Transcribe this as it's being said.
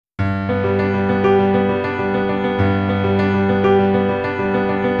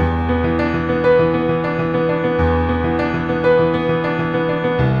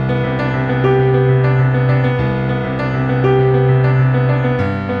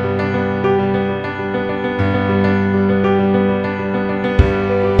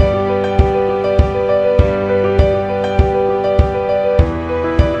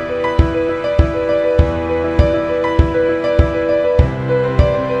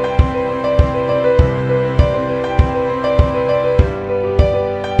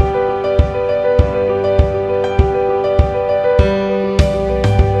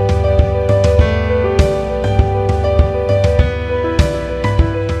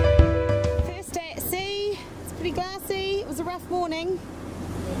raining,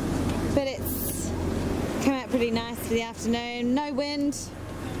 but it's come out pretty nice for the afternoon. No wind,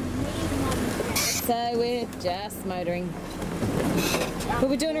 so we're just motoring. But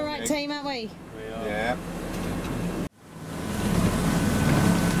we're doing a right team, aren't we? We are. Yeah.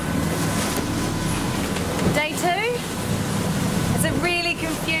 Day 2. It's a really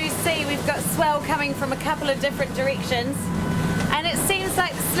confused sea. We've got swell coming from a couple of different directions, and it seems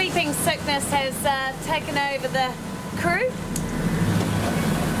like the sleeping sickness has taken over the crew.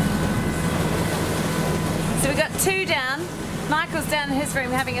 So we've got 2 down. Michael's down in his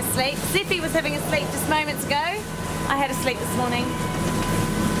room having a sleep. Zippy was having a sleep just moments ago. I had a sleep this morning.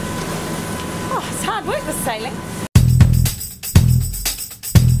 Oh, it's hard work this sailing.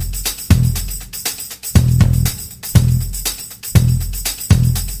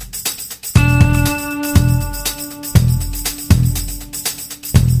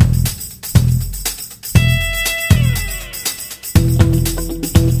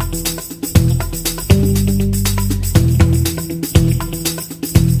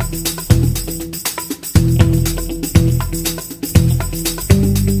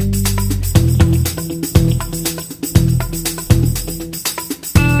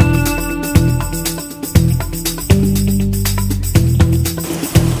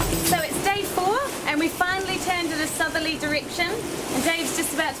 Direction, and Dave's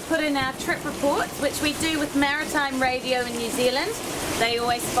just about to put in our trip reports, which we do with Maritime Radio in New Zealand. They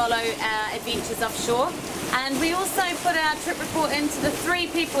always follow our adventures offshore, and we also put our trip report into the 3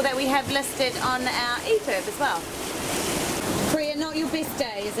 people that we have listed on our EPIRB as well. Priya, not your best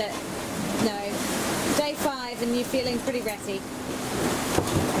day, is it? No. Day 5 and you're feeling pretty ratty.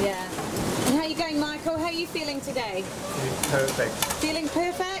 Yeah. And how are you going, Michael? How are you feeling today? Perfect. Feeling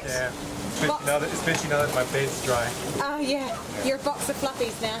perfect? Yeah. Especially now that my bed's dry. Oh yeah, you're a box of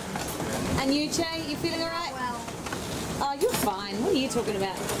fluffies now. And you, Jay, you feeling alright? Well. Oh, you're fine. What are you talking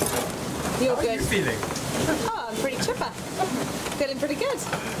about? You're How good. are you feeling? Oh, I'm pretty chipper. Feeling pretty good.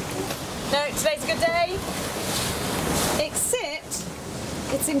 No, today's a good day. Except,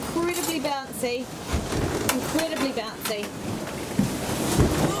 it's incredibly bouncy. Incredibly bouncy.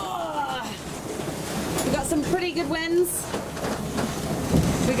 Oh, we've got some pretty good winds.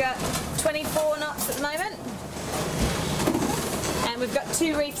 We got 24 knots at the moment, and we've got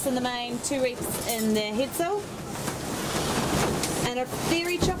 2 reefs in the main, 2 reefs in the headsail, and a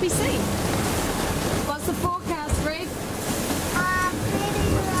very choppy sea. What's the forecast, Reef?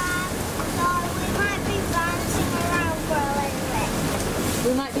 Pretty rough, so we might be bouncing around for a little bit.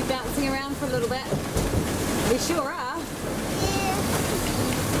 We might be bouncing around for a little bit. We sure are. Yeah.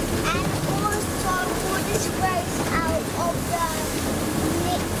 And also wood is raised out of the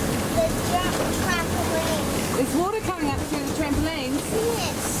trampoline. There's water coming up through the trampolines.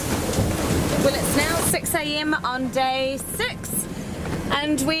 Yes. Well, it's now 6 AM on day 6,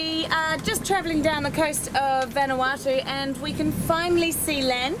 and we are just travelling down the coast of Vanuatu, and we can finally see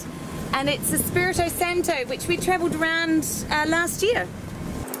land, and it's Espirito Santo, which we travelled around last year.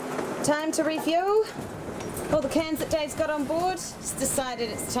 Time to refuel. All the cans that Dave's got on board. He's decided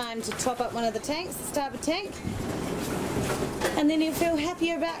it's time to top up one of the tanks, the starboard tank. And then you'll feel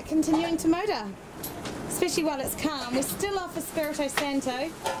happier about continuing to motor, especially while it's calm. We're still off Espirito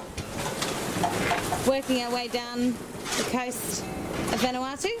Santo, working our way down the coast of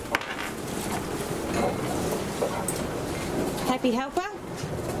Vanuatu. Happy helper.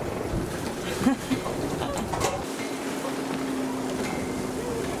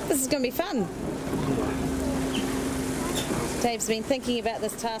 This is going to be fun. Dave's been thinking about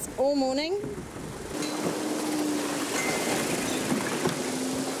this task all morning.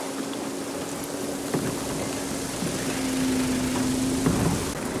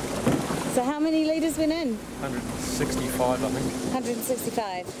 So how many litres went in? 165, I think.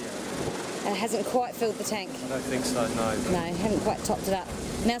 165. Yeah. It hasn't quite filled the tank. I don't think so, no. No, haven't quite topped it up.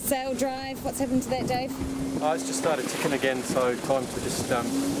 Now sail drive, what's happened to that, Dave? It's just started ticking again, so time to just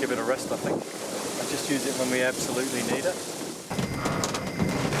give it a rest, I think. I just use it when we absolutely need it.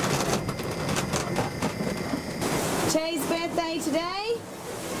 Jay's birthday today.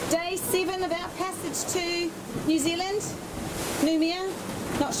 Day 7 of our passage to New Zealand. Numia.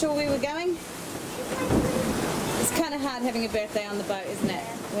 Not sure where we're going. It's kind of hard having a birthday on the boat, isn't it,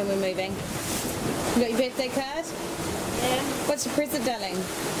 when we're moving? You got your birthday card? Yeah. What's your present, darling?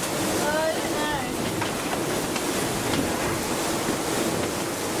 I don't know.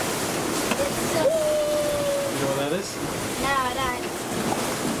 You know what that is? No, I don't.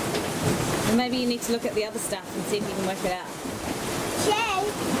 And maybe you need to look at the other stuff and see if you can work it out. Jay.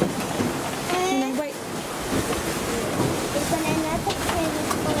 No, wait. There's another thing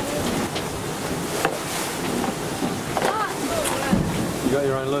for you. Oh, got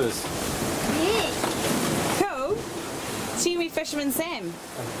your own lures. Yeah. Cool. Cheery Fisherman Sam. And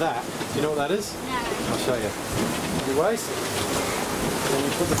that, do you know what that is? No. I'll show you. Anyways, then you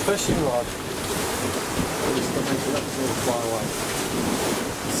put the fishing rod. Just make sure that's all fly away.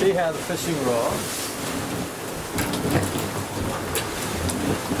 See how the fishing rod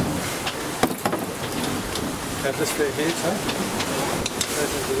have this bit here, so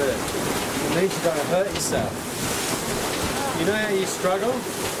goes into there. It means you're going to hurt yourself. You know how you struggle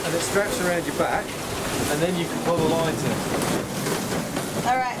and it straps around your back and then you can pull the lines in.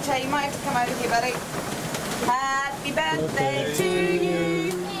 Alright, Jay, you might have to come over here, buddy. Happy birthday to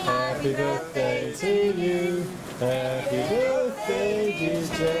you. Happy birthday to you. Happy birthday, dear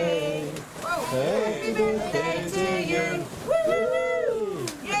Jay. Happy birthday to you. Woo!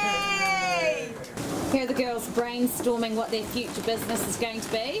 Yay! Here are the girls brainstorming what their future business is going to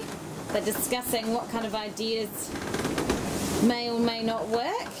be. They're discussing what kind of ideas may or may not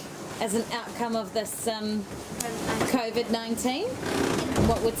work as an outcome of this COVID-19.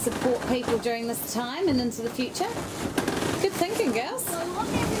 What would support people during this time and into the future. Good thinking, girls.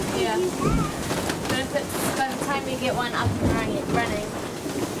 Yeah. By the time we get one up and running,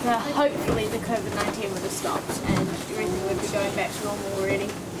 hopefully the COVID-19 would have stopped and everything would be going back to normal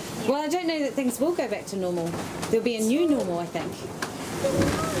already. Well, I don't know that things will go back to normal. There'll be a new normal, I think.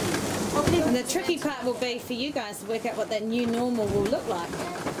 And the tricky part will be for you guys to work out what that new normal will look like.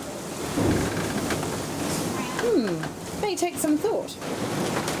 May take some thought.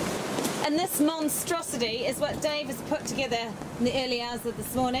 And this monstrosity is what Dave has put together in the early hours of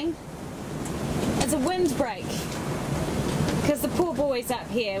this morning. It's a windbreak. Because the poor boys up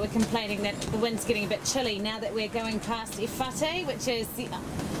here were complaining that the wind's getting a bit chilly now that we're going past Ifate, which is the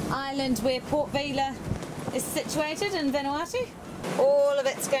island where Port Vila is situated in Vanuatu. All of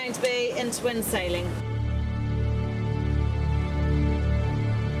it's going to be into wind sailing.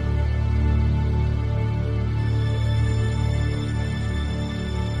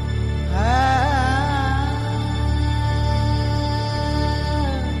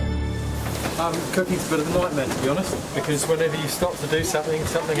 Cooking's a bit of a nightmare, to be honest, because whenever you stop to do something,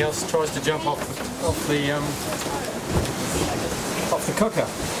 something else tries to jump off the cooker,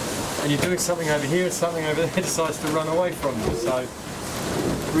 and you're doing something over here and something over there decides to run away from you. So, It's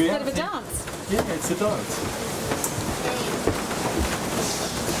a bit of a dance. Yeah, it's a dance.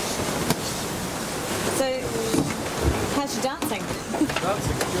 So, how's your dancing?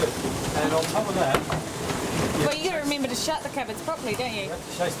 Dancing's good, and on top of that, Well, you got to remember to shut the cupboards properly, don't you? you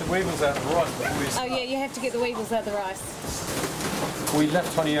have to chase the weevils out of the rice before we Oh start. yeah, you have to get the weevils out of the rice. We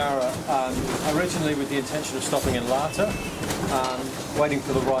left Honiara originally with the intention of stopping in Lata, waiting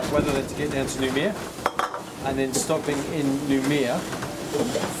for the right weather then to get down to Numia, and then stopping in Numia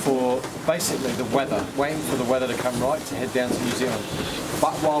for basically the weather, waiting for the weather to come right to head down to New Zealand.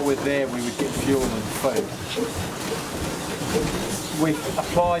 But while we're there, we would get fuel and food. We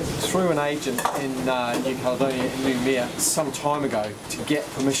applied through an agent in New Caledonia in Numia some time ago to get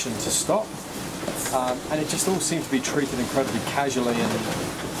permission to stop, and it just all seemed to be treated incredibly casually, and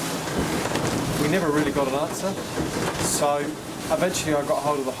we never really got an answer. So eventually I got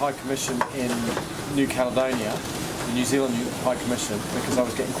hold of the High Commission in New Caledonia, the New Zealand High Commission, because I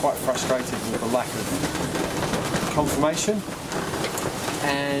was getting quite frustrated with the lack of confirmation,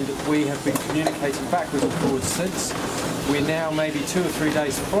 and we have been communicating backwards and forwards since. We're now maybe 2 or 3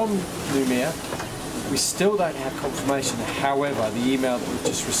 days from Numia. We still don't have confirmation. However, the email that we've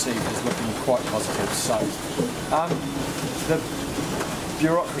just received is looking quite positive. So the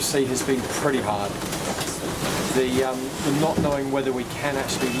bureaucracy has been pretty hard. The not knowing whether we can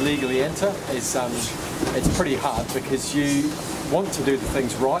actually legally enter is it's pretty hard, because you want to do the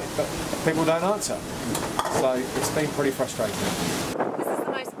things right, but people don't answer. So it's been pretty frustrating. This is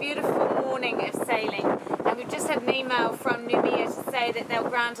the most beautiful morning of sailing, and we've just had an email from Numia to say that they'll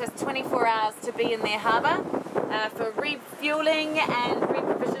grant us 24 hours to be in their harbour for refuelling and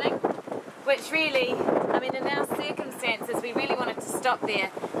reprovisioning, which really, I mean, in our circumstances, we really wanted to stop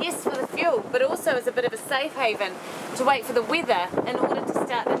there. Yes, for the fuel, but also as a bit of a safe haven to wait for the weather in order to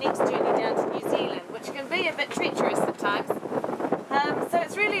start the next journey down to New Zealand, which can be a bit treacherous at times. So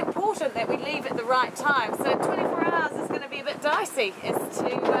it's really important that we leave at the right time. So 24 hours is going to be a bit dicey as to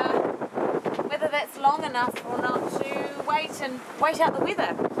whether that's long enough or not to wait out the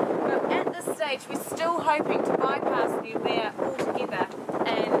weather. But at this stage, we're still hoping to bypass Numia altogether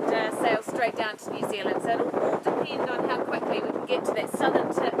and sail straight down to New Zealand. So it'll all depend on how quickly we can get to that southern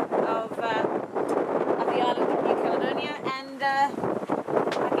tip of the island of New Caledonia, and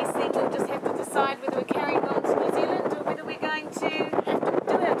I guess then we'll just have to decide whether we're carrying on to New Zealand or whether we're going to have to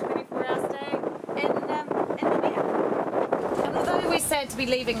do our 24-hour stay in Numia. And although we say sad to be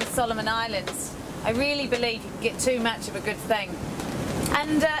leaving the Solomon Islands. I really believe you can get too much of a good thing.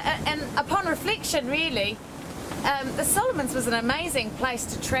 And upon reflection, really, the Solomons was an amazing place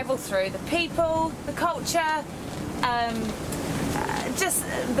to travel through. The people, the culture, just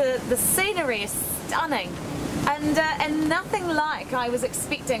the scenery is stunning. And nothing like I was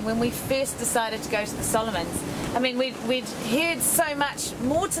expecting when we first decided to go to the Solomons. I mean, we'd heard so much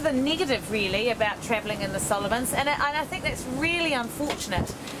more to the negative, really, about travelling in the Solomons, and I think that's really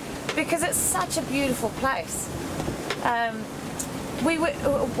unfortunate because it's such a beautiful place.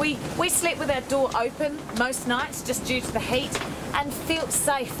 We slept with our door open most nights just due to the heat and felt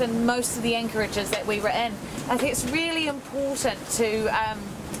safe in most of the anchorages that we were in. I think it's really important to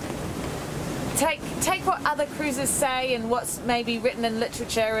take what other cruisers say and what's maybe written in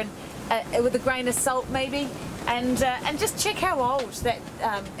literature and with a grain of salt maybe, and just check how old that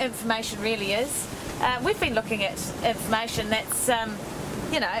information really is. We've been looking at information that's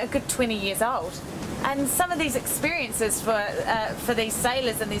you know, a good 20 years old, and some of these experiences for these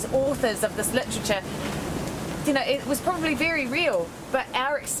sailors and these authors of this literature, you know, it was probably very real, but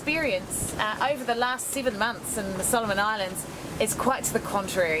our experience over the last 7 months in the Solomon Islands is quite to the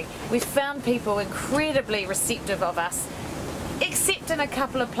contrary. We've found people incredibly receptive of us, except in a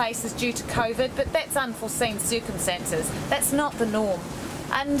couple of places due to COVID, but that's unforeseen circumstances. That's not the norm.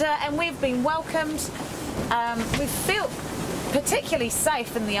 And we've been welcomed. We've felt particularly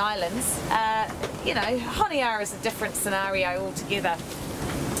safe in the islands. You know, Honiara is a different scenario altogether.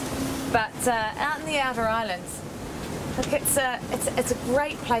 But out in the outer islands, look, it's a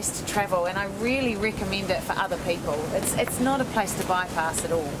great place to travel, and I really recommend it for other people. It's not a place to bypass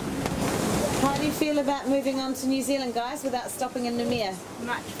at all. How do you feel about moving on to New Zealand, guys, without stopping in Noumea?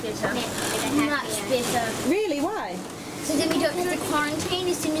 Much better. Much better. Really? Why? So then we don't have to quarantine.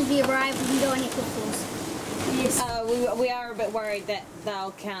 As soon as we arrive, we can go on equal force. Yes. We are a bit worried that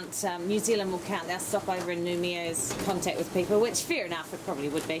they'll count, New Zealand will count our stopover in Noumea as contact with people, which fair enough, it probably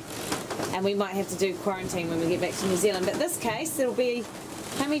would be. And we might have to do quarantine when we get back to New Zealand. But this case, it'll be,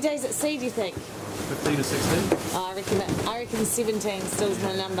 how many days at sea do you think? 15 to 16. Oh, I reckon 17 still is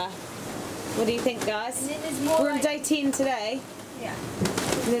my number. What do you think, guys? And then there's more. We're on day 10 today. Yeah.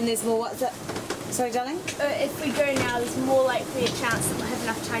 And then there's more, what's that? Sorry, darling? If we go now, there's more likely a chance that we'll have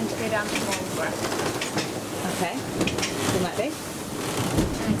enough time to go down to Marlborough. Okay. There might be.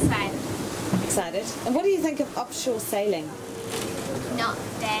 I'm excited. Excited. And what do you think of offshore sailing? Not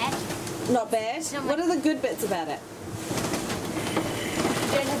bad. Not bad? What are the good bits about it?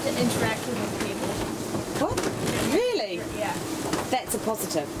 You don't have to interact with people. What? Really? Yeah. That's a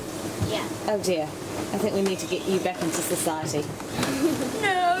positive. Yeah. Oh dear. I think we need to get you back into society.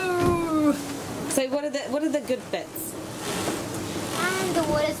 No! So what are the good bits? The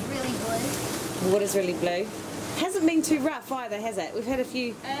water's really blue. The water's really blue. Hasn't been too rough either, has it? We've had a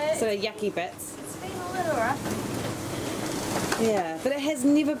few sort of yucky bits. It's been a little rough. Yeah, but it has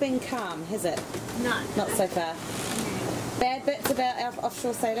never been calm, has it? No. Not so far. Bad bits about our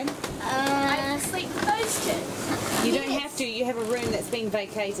offshore sailing? I can sleep with those two. You don't have to. You have a room that's been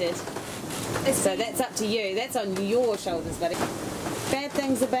vacated. So that's up to you. That's on your shoulders, buddy. Bad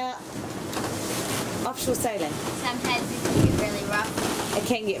things about offshore sailing? Sometimes it can get really rough. It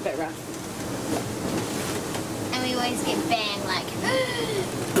can get a bit rough. And we always get banged like...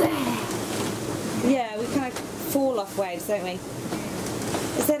 Yeah, we kind of fall off waves, don't we?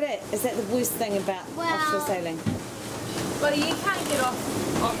 Is that it? Is that the worst thing about offshore sailing? Well, you can't get off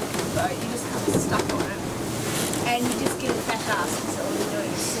the boat. You just kind of stuck on it. And you just get a fat ass, so all you're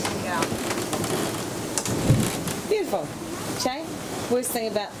doing is sitting down. Beautiful. Shay, worst thing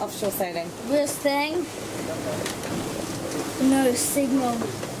about offshore sailing? Worst thing? No signal.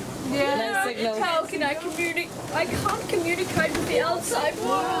 Yeah, no signal. How can I communicate? I can't communicate with the outside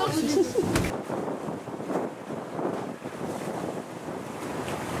world.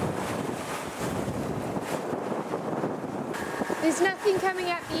 There's nothing coming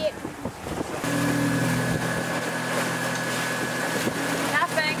up yet.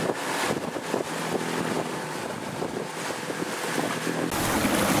 Nothing.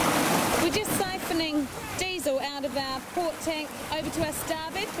 We're just siphoning diesel out of our port tank over to our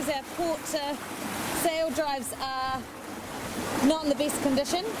starboard because our port sail drives are not in the best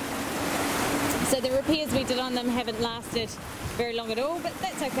condition. So the repairs we did on them haven't lasted very long at all, but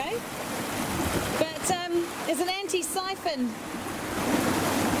that's okay. But there's an anti-siphon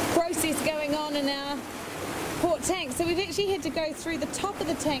process going on in our port tank, so we've actually had to go through the top of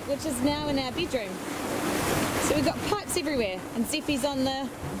the tank, which is now in our bedroom. So we've got pipes everywhere, and Zeffy's on the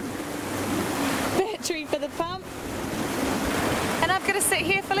battery for the pump. And I've got to sit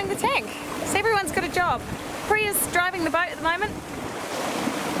here filling the tank. So everyone's got a job. Priya's driving the boat at the moment.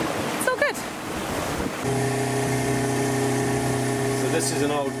 Good. So this is an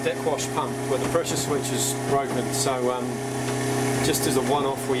old deck wash pump where the pressure switch is broken, so just as a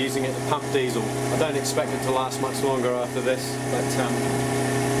one-off we're using it to pump diesel. I don't expect it to last much longer after this, but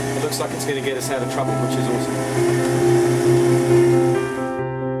it looks like it's going to get us out of trouble, which is awesome.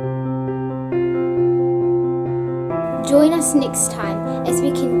 Join us next time as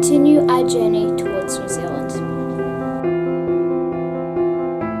we continue our journey towards New Zealand.